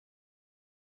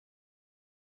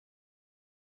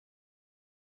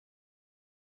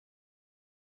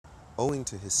Owing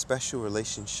to his special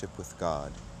relationship with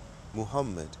God,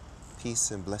 Muhammad,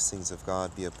 peace and blessings of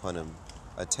God be upon him,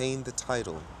 attained the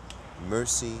title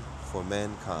Mercy for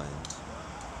Mankind.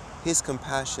 His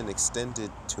compassion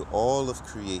extended to all of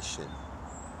creation,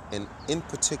 and in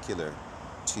particular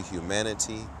to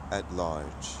humanity at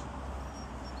large.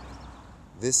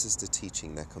 This is the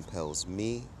teaching that compels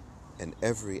me and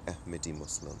every Ahmadi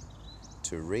Muslim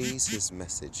to raise his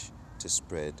message to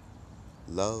spread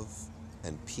love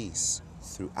and peace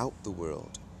throughout the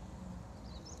world.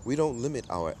 We don't limit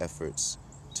our efforts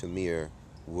to mere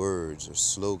words or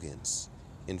slogans.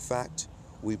 In fact,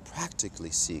 we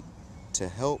practically seek to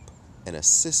help and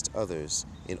assist others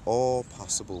in all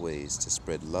possible ways to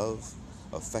spread love,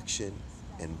 affection,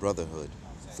 and brotherhood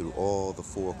through all the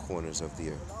four corners of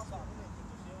the earth.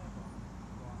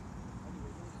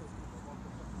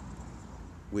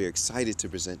 We're excited to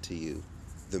present to you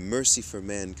the Mercy for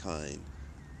Mankind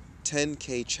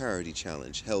 10K Charity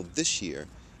Challenge held this year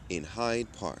in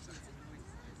Hyde Park.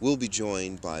 We'll be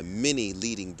joined by many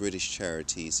leading British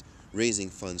charities raising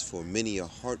funds for many a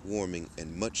heartwarming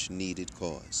and much-needed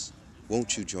cause.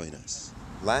 Won't you join us?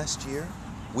 Last year,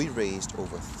 we raised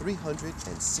over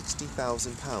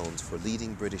 £360,000 for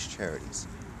leading British charities.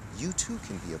 You too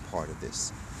can be a part of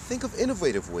this. Think of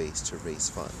innovative ways to raise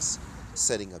funds,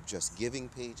 setting up Just Giving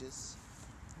pages,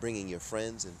 bringing your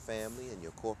friends and family and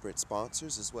your corporate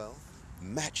sponsors as well,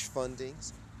 match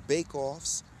fundings,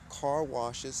 bake-offs, car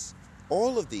washes.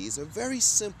 All of these are very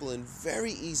simple and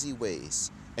very easy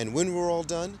ways. And when we're all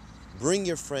done, bring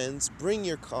your friends, bring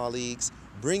your colleagues,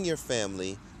 bring your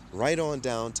family right on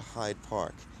down to Hyde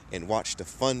Park and watch the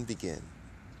fun begin.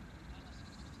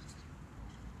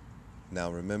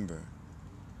 Now remember,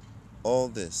 all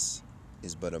this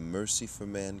is but a mercy for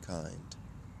mankind,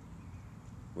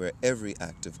 where every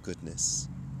act of goodness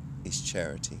is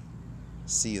charity.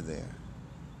 See you there.